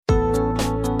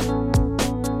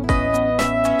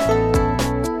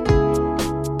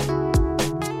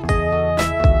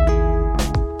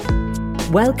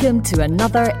Welcome to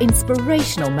another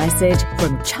inspirational message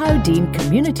from Chowdean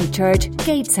Community Church,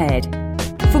 Gateshead.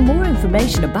 For more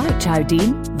information about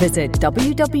Chowdean, visit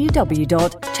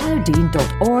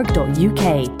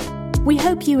www.chowdean.org.uk. We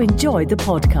hope you enjoy the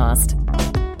podcast.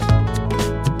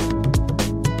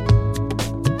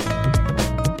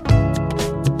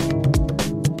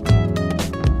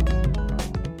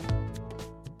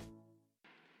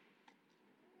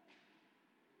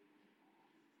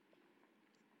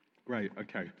 Great,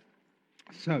 okay.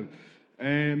 So,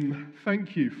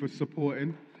 thank you for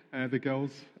supporting the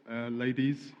girls, young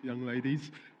ladies,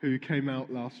 who came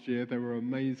out last year. They were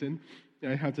amazing.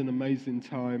 They had an amazing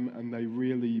time, and they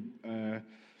really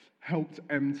helped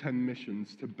M10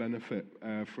 Missions to benefit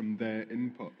from their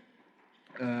input.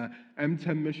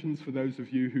 M10 Missions, for those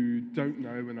of you who don't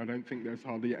know, and I don't think there's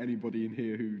hardly anybody in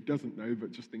here who doesn't know,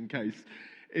 but just in case,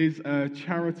 is a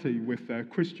charity with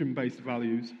Christian-based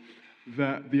values.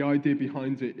 That the idea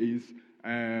behind it is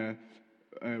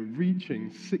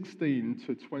reaching 16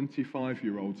 to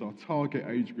 25-year-olds. Our target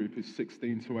age group is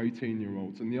 16 to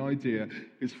 18-year-olds. And the idea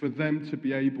is for them to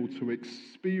be able to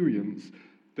experience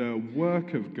the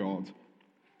work of God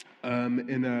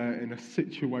in a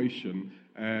situation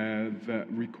that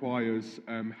requires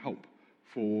help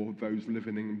for those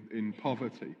living in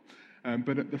poverty.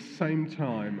 But at the same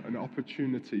time, an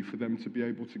opportunity for them to be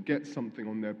able to get something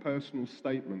on their personal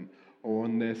statement or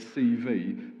on their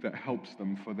CV that helps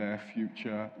them for their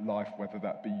future life, whether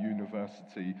that be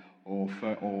university or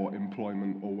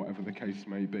employment or whatever the case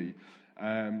may be.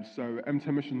 So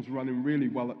M10 Missions running really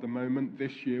well at the moment.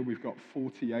 This year we've got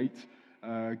 48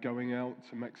 going out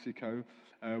to Mexico.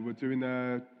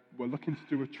 We're looking to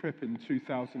do a trip in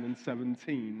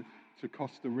 2017 to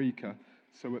Costa Rica.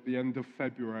 So at the end of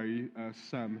February,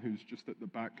 Sam, who's just at the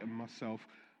back, and myself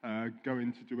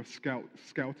going to do a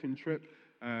scouting trip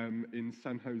in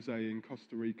San Jose in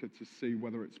Costa Rica to see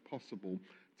whether it's possible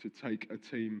to take a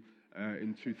team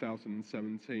in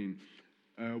 2017.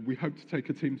 We hope to take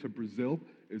a team to Brazil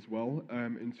as well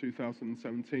in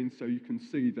 2017, so you can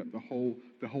see that the whole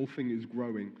thing is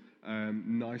growing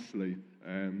nicely,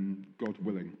 God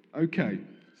willing. Okay.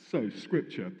 So,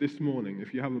 Scripture, this morning,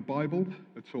 if you have a Bible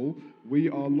at all, we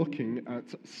are looking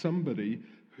at somebody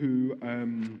who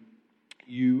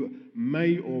you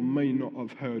may or may not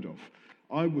have heard of.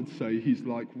 I would say he's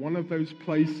like one of those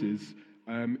places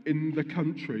in the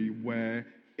country where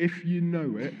if you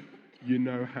know it, you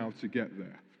know how to get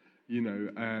there. You know,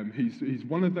 he's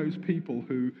one of those people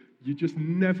who you just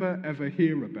never ever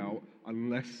hear about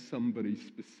unless somebody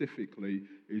specifically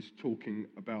is talking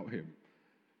about him.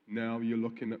 Now you're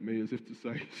looking at me as if to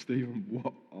say, Stephen,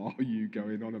 what are you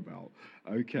going on about?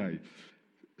 Okay.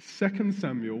 2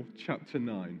 Samuel chapter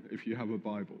 9, if you have a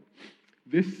Bible.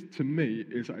 This, to me,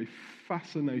 is a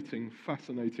fascinating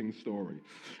story.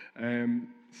 2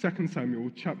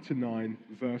 Samuel chapter 9,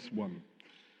 verse 1.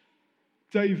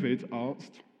 David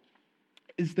asked,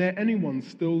 "Is there anyone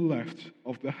still left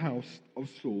of the house of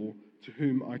Saul to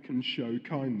whom I can show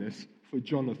kindness for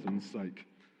Jonathan's sake?"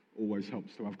 Always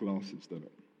helps to have glasses, doesn't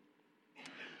it?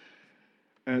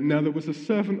 Now there was a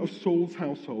servant of Saul's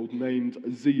household named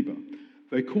Ziba.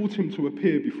 They called him to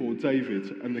appear before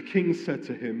David, and the king said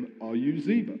to him, "Are you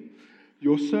Ziba?"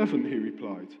 "Your servant," he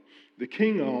replied. The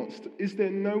king asked, "Is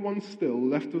there no one still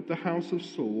left of the house of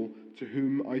Saul to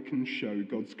whom I can show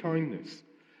God's kindness?"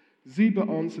 Ziba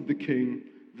answered the king,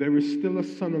 "There is still a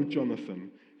son of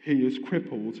Jonathan. He is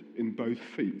crippled in both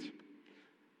feet."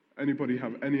 Anybody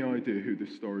have any idea who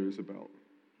this story is about?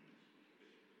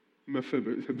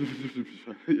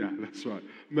 Yeah, that's right.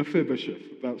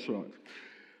 Mephibosheth, that's right.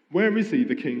 "Where is he?"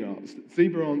 the king asked.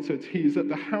 Ziba answered, "He is at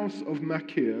the house of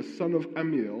Machir, son of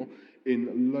Ammiel,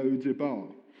 in Lo-debar."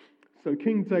 So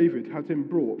King David had him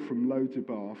brought from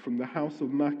Lo-debar, from the house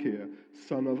of Machir,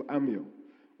 son of Ammiel.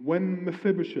 When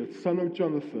Mephibosheth, son of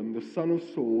Jonathan, the son of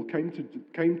Saul, came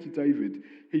to David,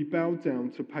 he bowed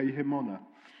down to pay him honor.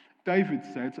 David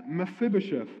said,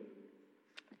 "Mephibosheth."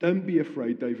 "Don't be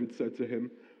afraid," David said to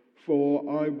him, For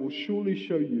I will surely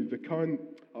show you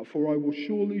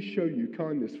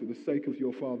kindness for the sake of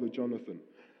your father Jonathan.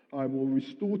 I will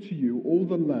restore to you all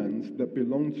the lands that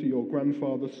belonged to your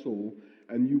grandfather Saul,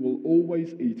 and you will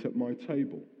always eat at my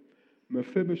table."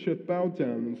 Mephibosheth bowed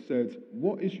down and said,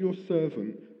 "What is your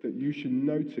servant that you should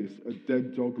notice a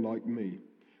dead dog like me?"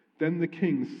 Then the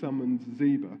king summoned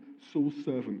Ziba, Saul's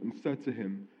servant, and said to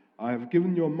him, "I have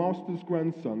given your master's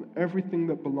grandson everything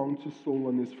that belonged to Saul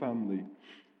and his family.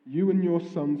 You and your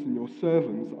sons and your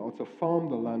servants are to farm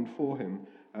the land for him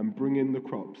and bring in the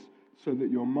crops, so that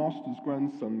your master's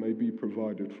grandson may be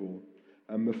provided for.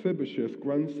 And Mephibosheth,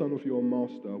 grandson of your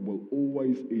master, will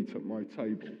always eat at my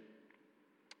table."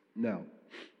 Now,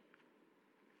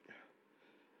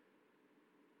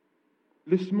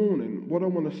 this morning, what I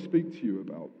want to speak to you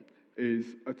about is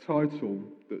a title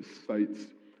that states,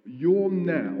 Your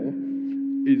now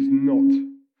is not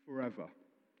forever.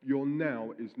 Your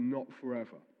now is not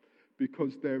forever.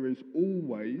 Because there is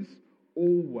always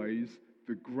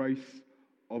the grace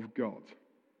of God.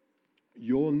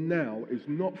 Your now is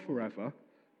not forever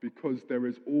because there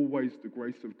is always the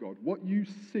grace of God. What you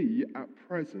see at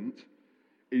present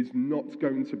is not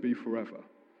going to be forever.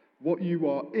 What you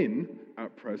are in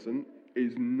at present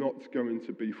is not going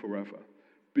to be forever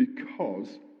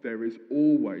because there is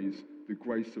always the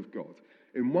grace of God.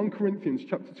 In 1 Corinthians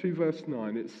chapter 2 verse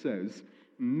 9 it says,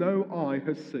 no eye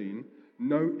has seen,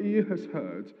 no ear has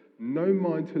heard, no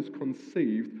mind has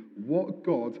conceived what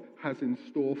God has in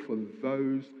store for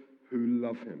those who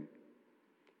love him.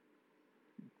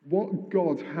 What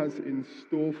God has in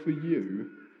store for you,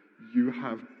 you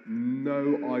have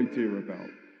no idea about.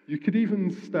 You could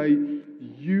even state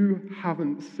you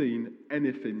haven't seen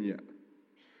anything yet.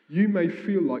 You may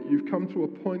feel like you've come to a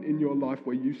point in your life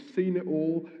where you've seen it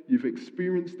all, you've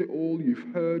experienced it all,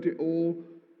 you've heard it all.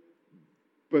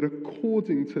 But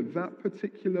according to that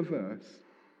particular verse,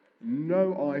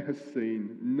 no eye has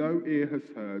seen, no ear has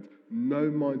heard, no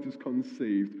mind has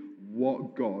conceived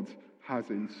what God has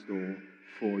in store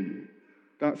for you.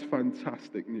 That's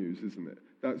fantastic news, isn't it?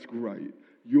 That's great.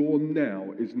 Your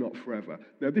now is not forever.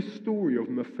 Now, this story of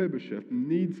Mephibosheth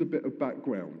needs a bit of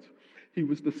background. He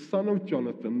was the son of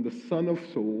Jonathan, the son of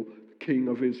Saul, king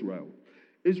of Israel.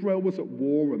 Israel was at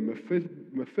war, and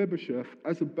Mephibosheth,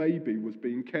 as a baby, was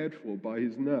being cared for by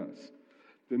his nurse.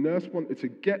 The nurse wanted to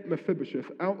get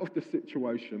Mephibosheth out of the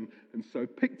situation, and so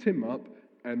picked him up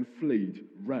and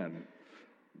ran.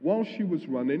 While she was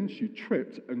running, she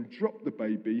tripped and dropped the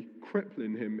baby,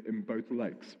 crippling him in both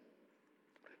legs.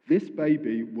 This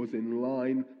baby was in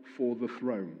line for the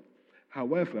throne.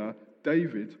 However,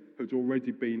 David had already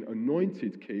been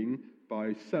anointed king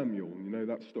by Samuel. You know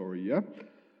that story, yeah?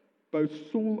 Both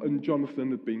Saul and Jonathan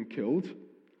had been killed.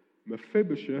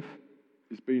 Mephibosheth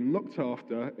is being looked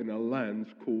after in a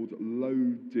land called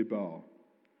Lo-debar.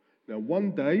 Now,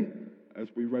 one day, as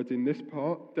we read in this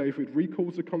part, David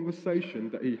recalls a conversation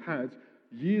that he had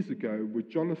years ago with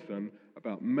Jonathan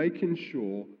about making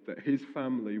sure that his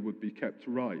family would be kept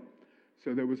right.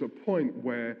 So there was a point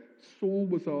where Saul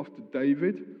was after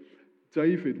David.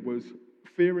 David was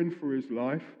fearing for his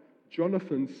life.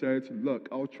 Jonathan said, look,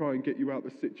 I'll try and get you out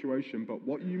of the situation, but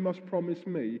what you must promise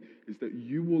me is that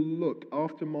you will look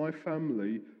after my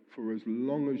family for as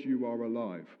long as you are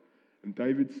alive. And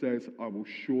David says, I will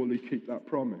surely keep that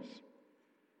promise.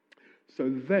 So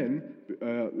then,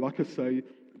 like I say,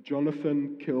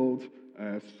 Jonathan killed,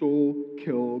 Saul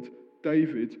killed,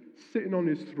 David, sitting on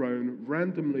his throne,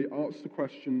 randomly asked the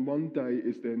question one day,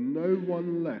 is there no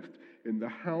one left in the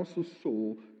house of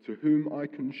Saul to whom I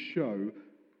can show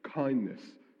kindness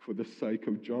for the sake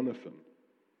of Jonathan?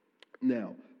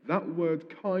 Now, that word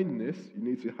kindness, you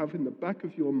need to have in the back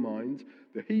of your mind,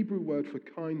 the Hebrew word for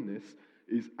kindness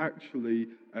is actually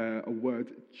a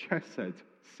word chesed,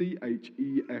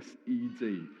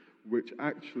 C-H-E-S-E-D, which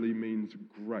actually means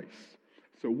grace.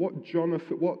 So what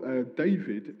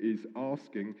David is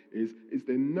asking is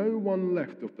there no one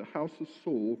left of the house of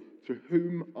Saul to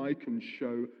whom I can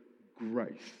show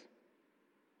grace?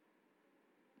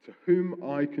 To whom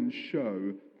I can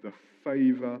show the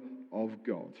favor of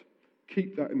God.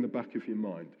 Keep that in the back of your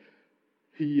mind.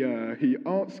 He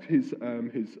asks his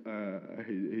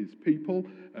people,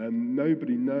 and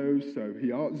nobody knows, so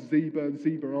he asks Ziba.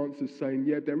 Ziba answers saying,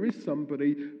 yeah, there is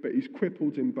somebody, but he's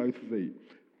crippled in both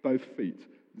feet.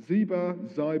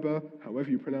 Ziba,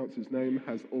 however you pronounce his name,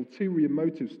 has ulterior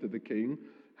motives to the king.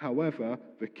 However,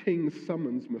 the king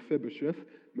summons Mephibosheth.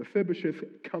 Mephibosheth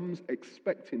comes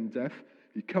expecting death.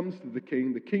 He comes to the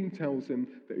king. The king tells him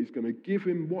that he's going to give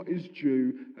him what is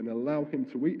due and allow him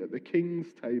to eat at the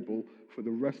king's table for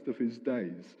the rest of his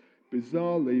days.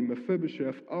 Bizarrely,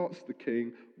 Mephibosheth asks the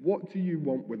king, what do you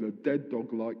want with a dead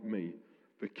dog like me?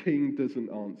 The king doesn't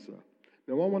answer.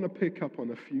 Now, I want to pick up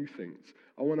on a few things.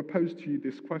 I want to pose to you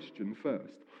this question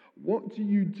first. What do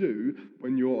you do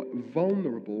when you're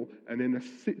vulnerable and in a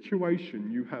situation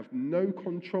you have no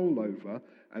control over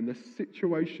and the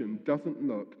situation doesn't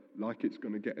look like it's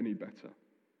going to get any better?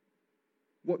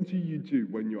 What do you do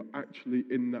when you're actually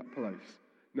in that place?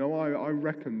 Now, I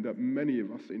reckon that many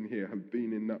of us in here have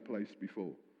been in that place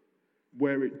before,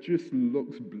 where it just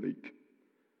looks bleak,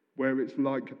 where it's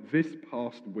like this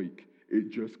past week, it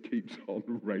just keeps on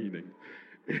raining.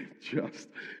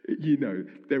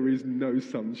 There is no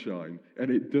sunshine, and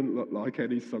it doesn't look like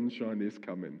any sunshine is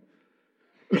coming.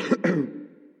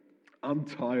 I'm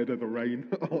tired of the rain.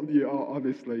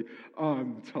 Honestly,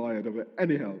 I'm tired of it.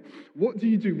 Anyhow, what do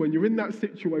you do when you're in that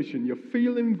situation? You're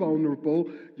feeling vulnerable.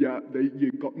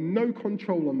 You've got no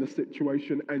control on the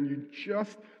situation, and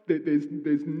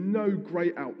there's no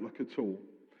great outlook at all.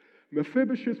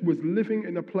 Mephibosheth was living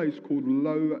in a place called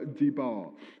Lo-debar.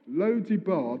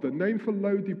 Lo-debar, the name for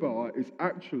Lo-debar is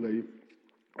actually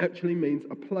means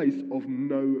a place of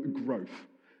no growth.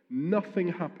 Nothing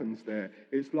happens there.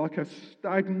 It's like a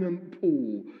stagnant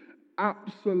pool.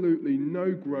 Absolutely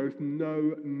no growth,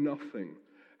 no nothing.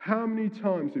 How many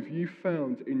times have you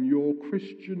found in your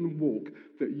Christian walk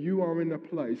that you are in a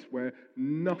place where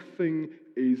nothing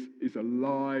is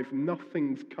alive,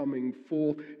 nothing's coming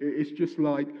forth? It's just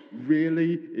like,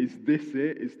 really? Is this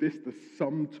it? Is this the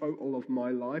sum total of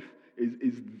my life?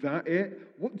 Is that it?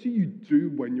 What do you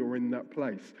do when you're in that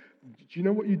place? Do you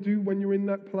know what you do when you're in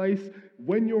that place?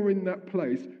 When you're in that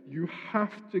place, you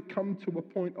have to come to a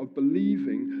point of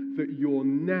believing that your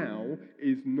now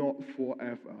is not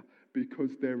forever,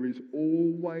 because there is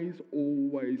always,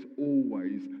 always,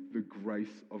 always the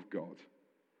grace of God.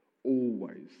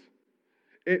 Always.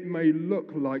 It may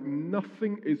look like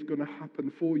nothing is going to happen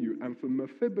for you. And for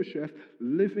Mephibosheth,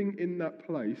 living in that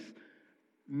place,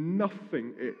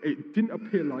 nothing, it didn't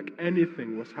appear like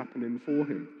anything was happening for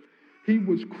him. He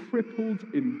was crippled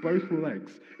in both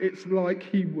legs. It's like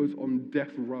he was on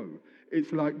death row.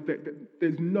 It's like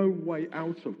there's no way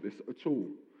out of this at all.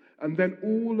 And then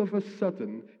all of a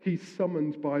sudden, he's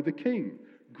summoned by the king.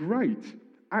 Great.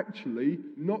 Actually,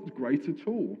 not great at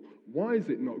all. Why is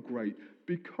it not great?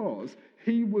 Because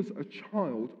he was a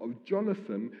child of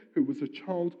Jonathan, who was a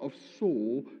child of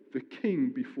Saul, the king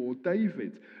before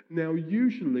David. Now,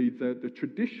 usually the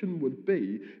tradition would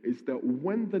be is that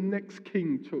when the next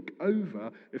king took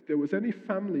over, if there was any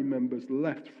family members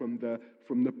left from the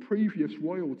previous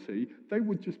royalty, they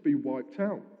would just be wiped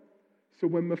out. So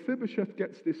when Mephibosheth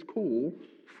gets this call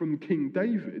from King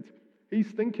David, he's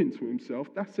thinking to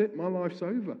himself, that's it, my life's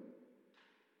over.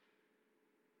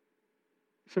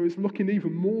 So it's looking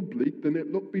even more bleak than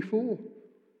it looked before.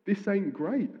 This ain't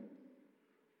great.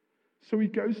 So he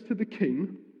goes to the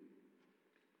king,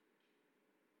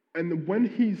 and when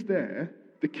he's there,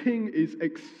 the king is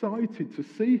excited to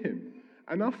see him.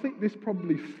 And I think this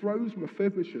probably throws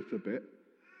Mephibosheth a bit,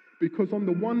 because on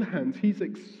the one hand, he's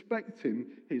expecting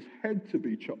his head to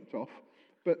be chopped off,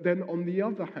 but then on the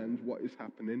other hand, what is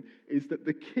happening is that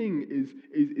the king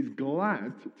is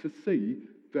glad to see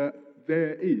that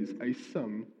there is a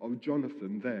son of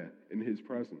Jonathan there in his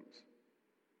presence.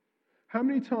 How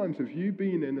many times have you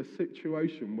been in a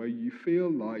situation where you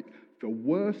feel like the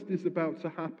worst is about to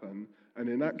happen, and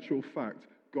in actual fact,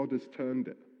 God has turned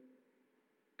it?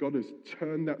 God has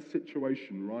turned that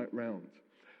situation right round.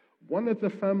 One of the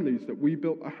families that we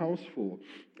built a house for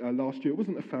last year, it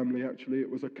wasn't a family actually, it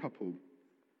was a couple.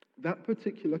 That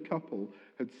particular couple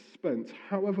had spent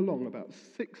however long, about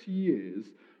 6 years,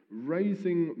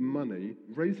 raising money,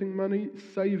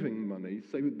 saving money,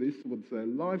 so this was their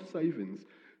life savings,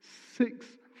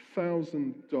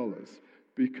 $6,000,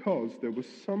 because there was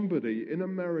somebody in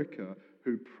America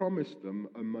who promised them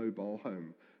a mobile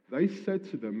home. They said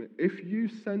to them, if you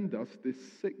send us this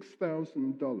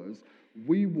 $6,000,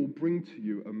 we will bring to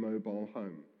you a mobile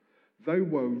home. They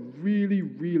were really,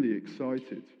 really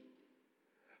excited.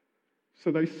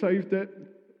 So they saved it,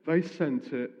 they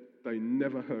sent it, they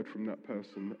never heard from that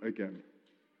person again.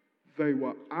 They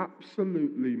were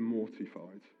absolutely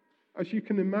mortified. As you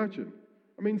can imagine.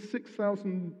 I mean,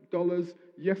 $6,000,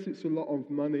 yes, it's a lot of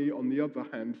money. On the other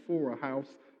hand, for a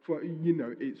house,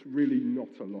 it's really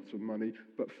not a lot of money.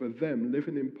 But for them,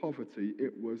 living in poverty,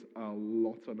 it was a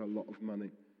lot and a lot of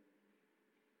money.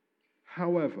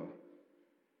 However,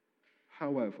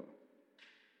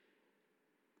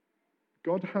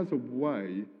 God has a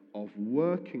way of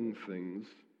working things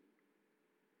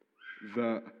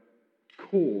that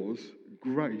cause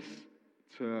grace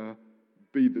to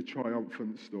be the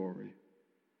triumphant story.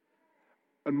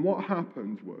 And what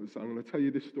happened was, I'm going to tell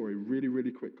you this story really,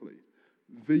 really quickly.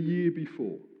 The year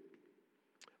before,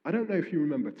 I don't know if you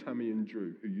remember Tammy and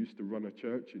Drew, who used to run a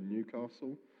church in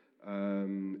Newcastle.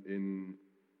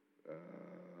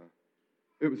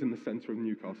 It was in the centre of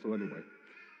Newcastle anyway.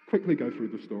 Quickly go through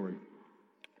the story.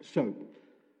 So,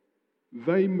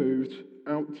 they moved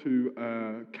out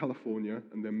to California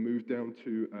and then moved down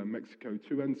to Mexico,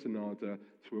 to Ensenada,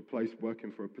 to a place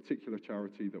working for a particular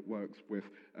charity that works with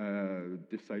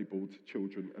disabled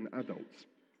children and adults.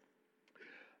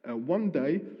 One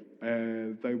day,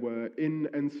 they were in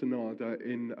Ensenada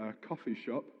in a coffee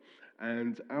shop,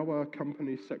 and our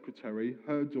company secretary,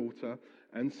 her daughter,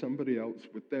 and somebody else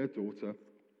with their daughter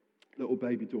little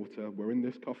baby daughter, we're in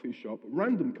this coffee shop,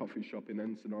 random coffee shop in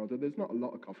Ensenada. There's not a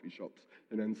lot of coffee shops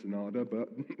in Ensenada, but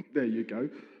there you go.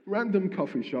 Random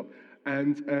coffee shop.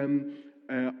 And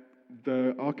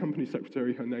our company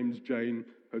secretary, her name's Jane,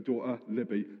 her daughter,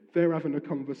 Libby, they're having a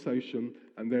conversation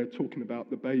and they're talking about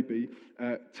the baby.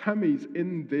 Tammy's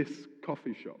in this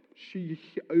coffee shop. She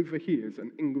overhears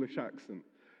an English accent,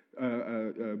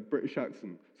 British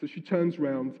accent. So she turns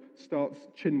around, starts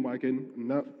chin wagging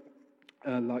and that,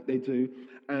 like they do.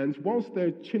 And whilst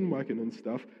they're chin wagging and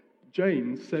stuff,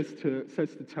 Jane says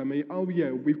to Tammy, "Oh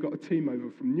yeah, we've got a team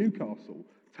over from Newcastle."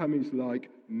 Tammy's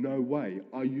like, "No way,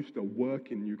 I used to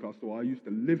work in Newcastle, I used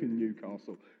to live in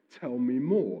Newcastle, tell me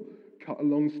more." Cut a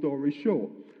long story short,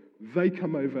 they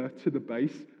come over to the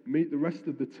base, meet the rest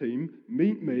of the team,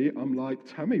 meet me. I'm like,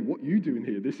 "Tammy, what are you doing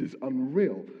here? This is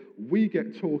unreal." We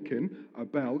get talking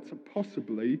about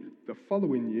possibly the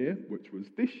following year, which was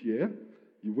this year.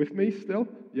 You with me still?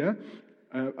 Yeah?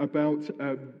 About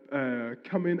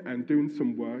coming and doing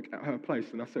some work at her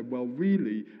place. And I said, well,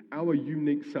 really, our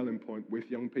unique selling point with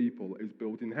young people is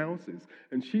building houses.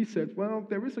 And she said, well,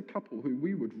 there is a couple who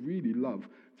we would really love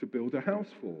to build a house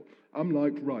for. I'm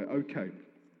like, right, okay.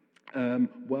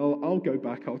 Well, I'll go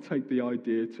back, I'll take the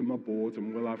idea to my board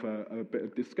and we'll have a bit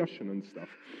of discussion and stuff.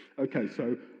 Okay,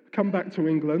 so come back to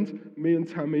England, me and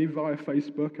Tammy via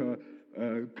Facebook are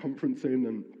conferencing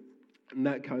and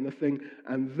that kind of thing.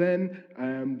 And then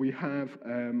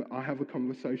I have a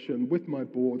conversation with my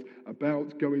board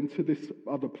about going to this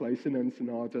other place in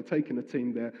Ensenada, taking a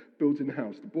team there, building a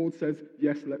house. The board says,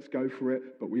 yes, let's go for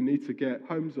it, but we need to get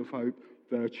Homes of Hope,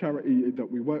 the charity that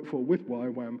we work for with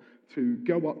YWAM, to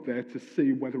go up there to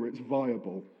see whether it's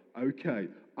viable. Okay,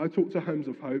 I talked to Homes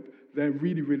of Hope. They're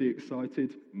really, really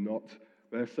excited. Not.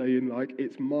 They're saying, like,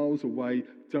 it's miles away,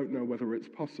 don't know whether it's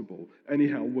possible.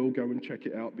 Anyhow, we'll go and check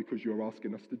it out because you're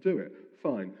asking us to do it.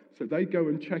 Fine. So they go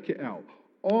and check it out.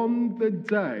 On the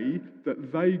day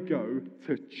that they go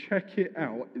to check it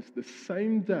out is the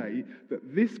same day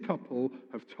that this couple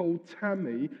have told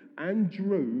Tammy and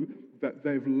Drew that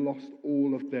they've lost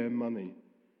all of their money.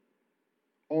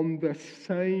 On the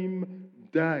same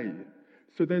day.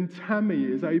 So then Tammy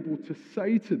is able to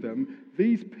say to them,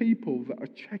 these people that are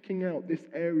checking out this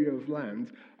area of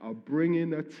land are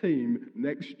bringing a team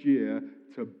next year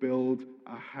to build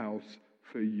a house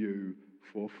for you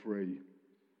for free.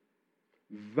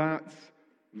 That's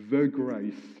the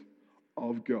grace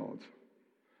of God.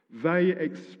 They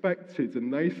expected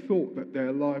and they thought that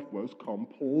their life was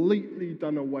completely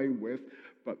done away with,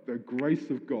 but the grace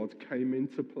of God came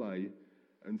into play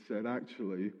and said,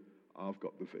 actually, I've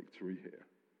got the victory here.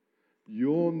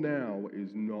 Your now is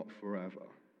not forever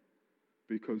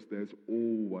because there's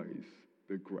always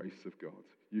the grace of God.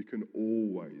 You can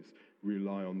always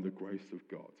rely on the grace of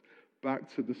God.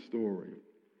 Back to the story.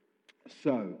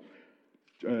 So,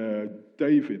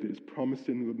 David is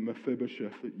promising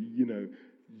Mephibosheth that,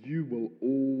 you will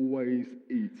always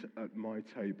eat at my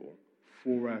table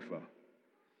forever.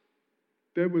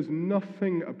 There was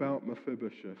nothing about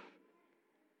Mephibosheth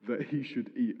that he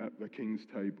should eat at the king's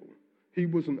table. He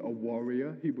wasn't a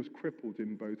warrior. He was crippled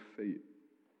in both feet.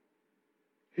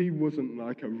 He wasn't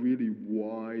like a really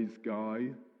wise guy.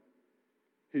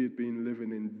 He had been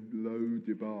living in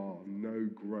Lo-debar, no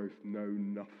growth, no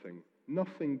nothing.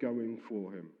 Nothing going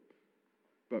for him.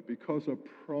 But because a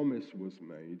promise was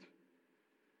made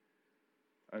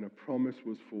and a promise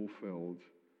was fulfilled,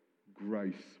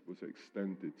 grace was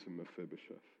extended to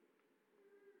Mephibosheth.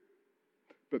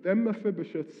 But then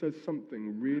Mephibosheth says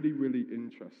something really, really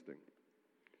interesting.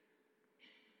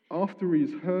 After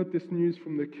he's heard this news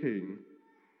from the king,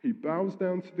 he bows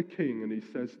down to the king and he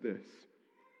says this.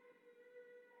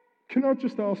 Can I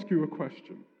just ask you a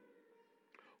question?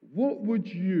 What would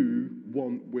you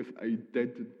want with a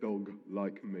dead dog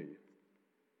like me?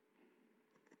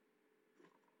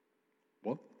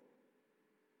 What?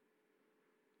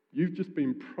 You've just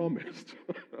been promised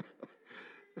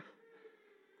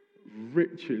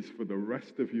riches for the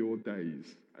rest of your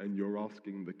days, and you're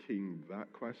asking the king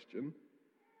that question?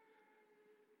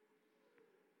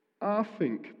 I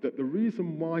think that the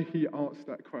reason why he asked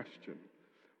that question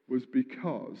was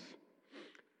because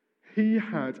he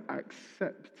had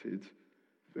accepted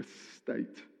the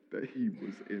state that he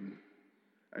was in.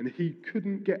 And he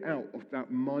couldn't get out of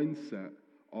that mindset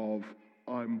of,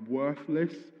 I'm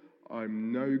worthless,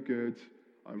 I'm no good,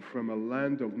 I'm from a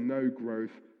land of no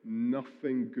growth,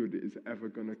 nothing good is ever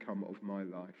going to come of my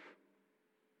life.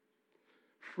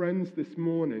 Friends, this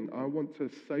morning, I want to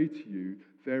say to you,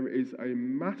 there is a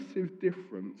massive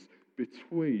difference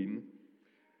between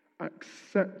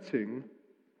accepting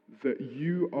that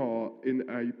you are in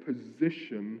a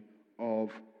position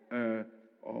of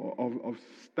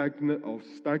stagnant,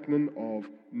 of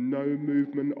no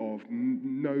movement, of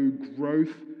no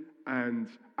growth, and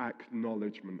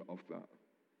acknowledgement of that.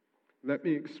 Let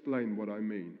me explain what I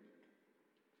mean.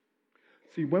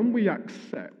 See, when we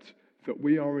accept that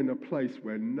we are in a place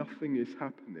where nothing is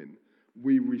happening,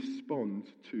 we respond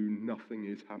to nothing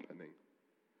is happening.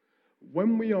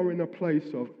 When we are in a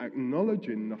place of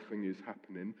acknowledging nothing is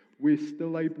happening, we're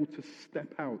still able to step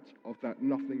out of that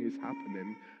nothing is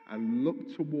happening and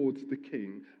look towards the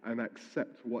King and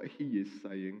accept what he is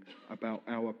saying about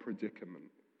our predicament.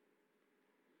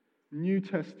 New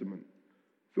Testament,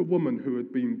 the woman who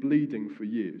had been bleeding for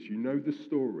years, you know the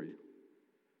story.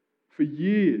 For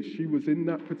years, she was in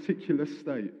that particular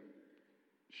state.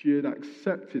 She had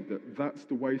accepted that that's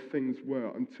the way things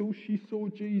were until she saw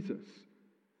Jesus.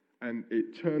 And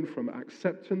it turned from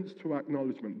acceptance to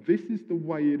acknowledgement. This is the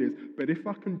way it is. But if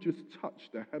I can just touch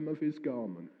the hem of his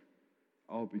garment,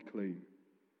 I'll be clean.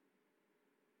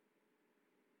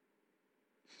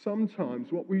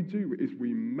 Sometimes what we do is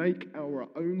we make our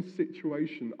own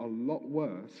situation a lot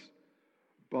worse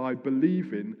by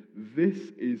believing this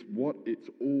is what it's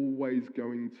always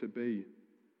going to be.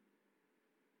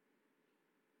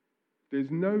 There's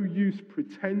no use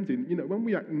pretending. You know, when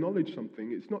we acknowledge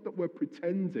something, it's not that we're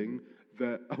pretending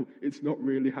that, oh, it's not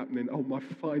really happening. Oh, my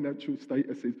financial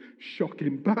status is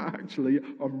shocking, but actually,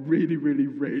 I'm really, really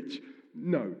rich.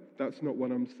 No, that's not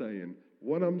what I'm saying.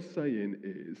 What I'm saying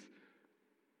is,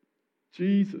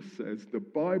 Jesus says, the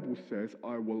Bible says,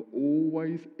 I will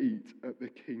always eat at the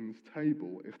King's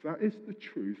table. If that is the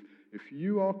truth, if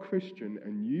you are Christian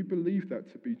and you believe that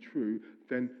to be true,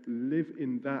 then live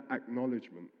in that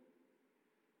acknowledgement.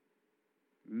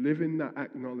 Live in that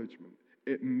acknowledgement.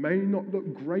 It may not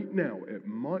look great now. It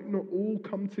might not all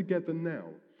come together now.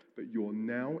 But your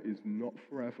now is not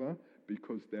forever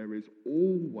because there is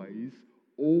always,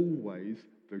 always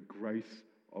the grace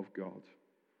of God.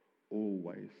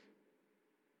 Always.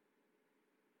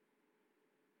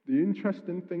 The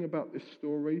interesting thing about this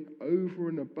story, over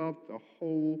and above the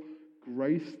whole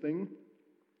grace thing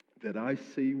that I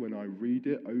see when I read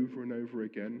it over and over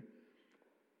again,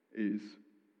 is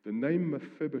the name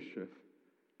Mephibosheth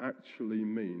actually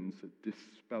means a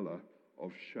dispeller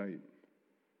of shame.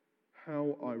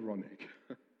 How ironic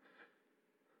that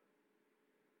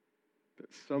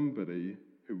somebody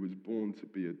who was born to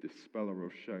be a dispeller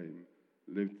of shame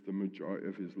lived the majority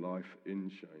of his life in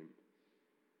shame.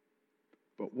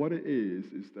 But what it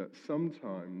is that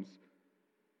sometimes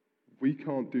we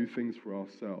can't do things for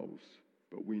ourselves,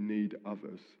 but we need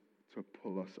others to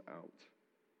pull us out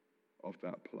of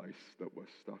that place that we're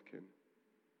stuck in.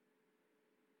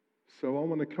 So I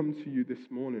want to come to you this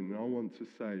morning and I want to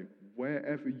say,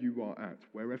 wherever you are at,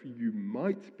 wherever you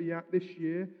might be at this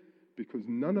year, because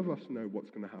none of us know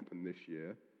what's going to happen this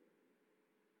year,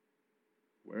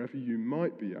 wherever you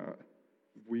might be at,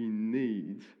 we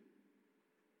need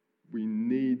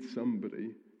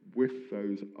somebody with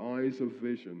those eyes of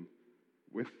vision,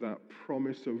 with that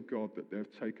promise of God that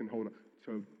they've taken hold of,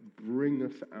 to bring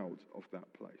us out of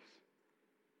that place.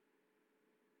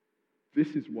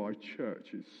 This is why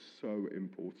church is so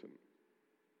important.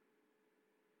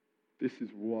 This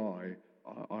is why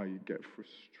I get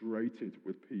frustrated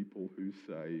with people who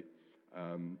say,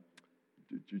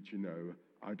 did you know,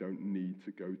 I don't need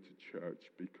to go to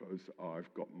church because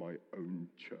I've got my own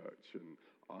church and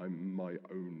I'm my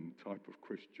own type of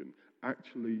Christian.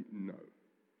 Actually, no.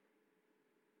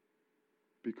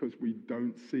 Because we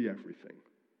don't see everything.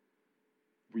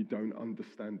 We don't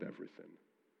understand everything.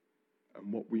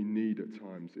 And what we need at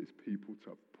times is people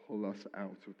to pull us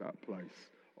out of that place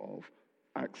of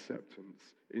acceptance,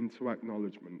 into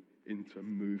acknowledgement, into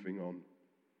moving on.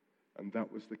 And that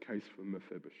was the case for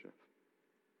Mephibosheth.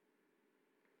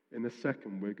 In a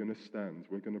second, we're going to stand,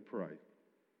 we're going to pray.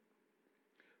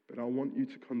 But I want you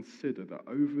to consider that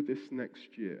over this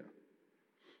next year,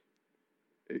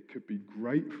 it could be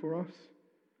great for us,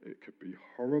 it could be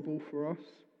horrible for us,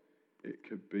 it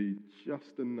could be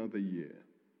just another year.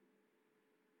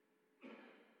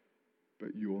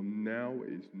 But your now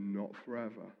is not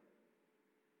forever,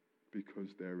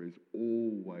 because there is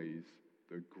always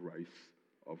the grace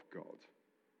of God.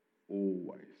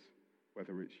 Always.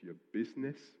 Whether it's your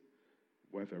business,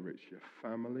 whether it's your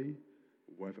family,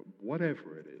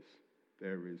 whatever it is,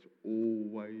 there is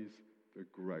always the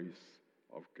grace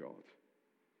of God.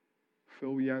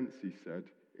 Phil Yancey said,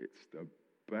 it's the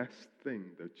best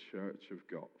thing the church have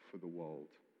got for the world,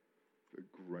 the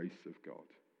grace of God.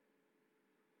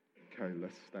 Okay,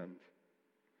 let's stand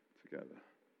together.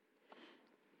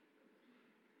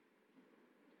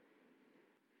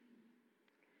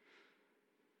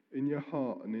 In your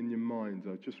heart and in your mind,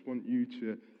 I just want you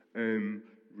to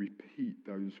repeat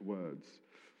those words.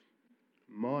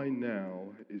 My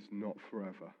now is not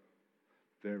forever.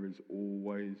 There is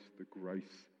always the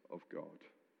grace of God.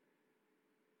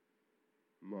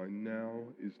 My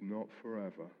now is not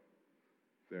forever.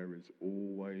 There is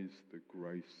always the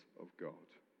grace of God.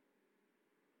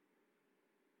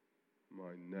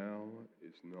 My now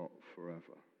is not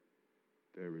forever.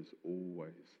 There is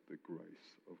always the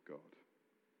grace of God.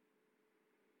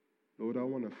 Lord, I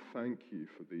want to thank you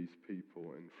for these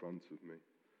people in front of me.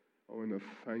 I want to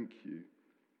thank you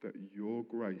that your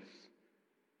grace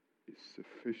is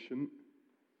sufficient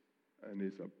and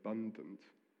is abundant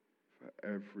for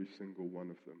every single one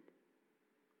of them.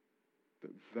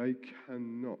 That they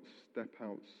cannot step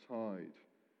outside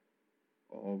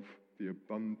of the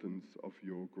abundance of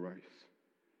your grace.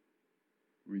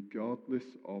 Regardless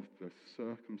of the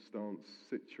circumstance,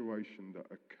 situation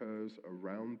that occurs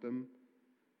around them,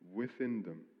 within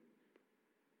them,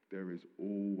 there is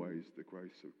always the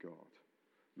grace of God.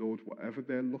 Lord, whatever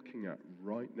they're looking at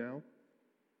right now,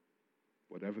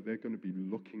 whatever they're going to be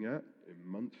looking at in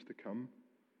months to come,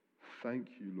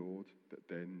 thank you, Lord, that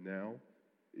their now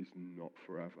is not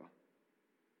forever,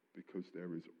 because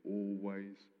there is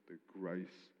always the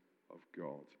grace of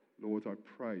God. Lord, I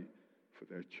pray for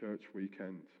their church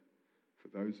weekend, for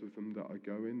those of them that are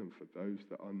going and for those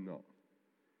that are not.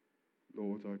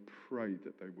 Lord, I pray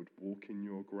that they would walk in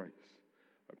your grace.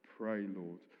 I pray,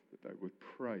 Lord, that they would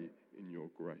pray in your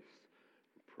grace.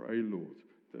 I pray, Lord,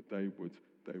 that they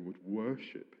would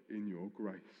worship in your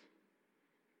grace.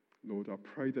 Lord, I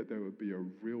pray that there would be a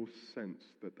real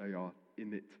sense that they are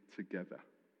in it together.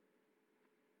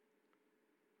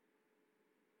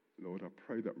 Lord, I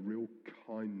pray that real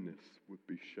kindness would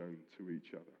be shown to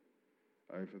each other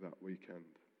over that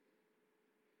weekend.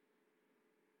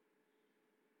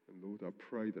 And Lord, I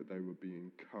pray that they would be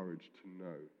encouraged to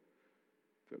know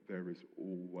that there is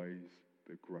always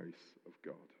the grace of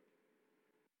God.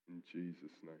 In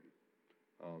Jesus' name,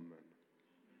 amen.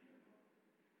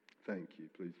 Thank you.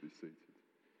 Please be seated.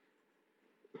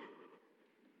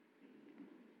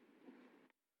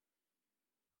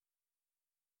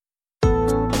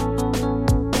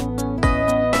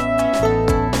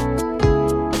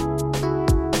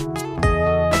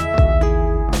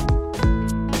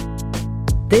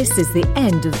 This is the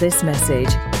end of this message.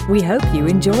 We hope you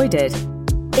enjoyed it.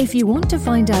 If you want to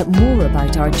find out more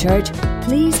about our church,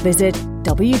 please visit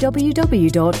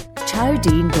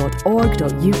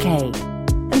www.chowdean.org.uk.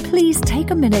 And please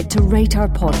take a minute to rate our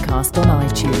podcast on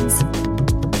iTunes.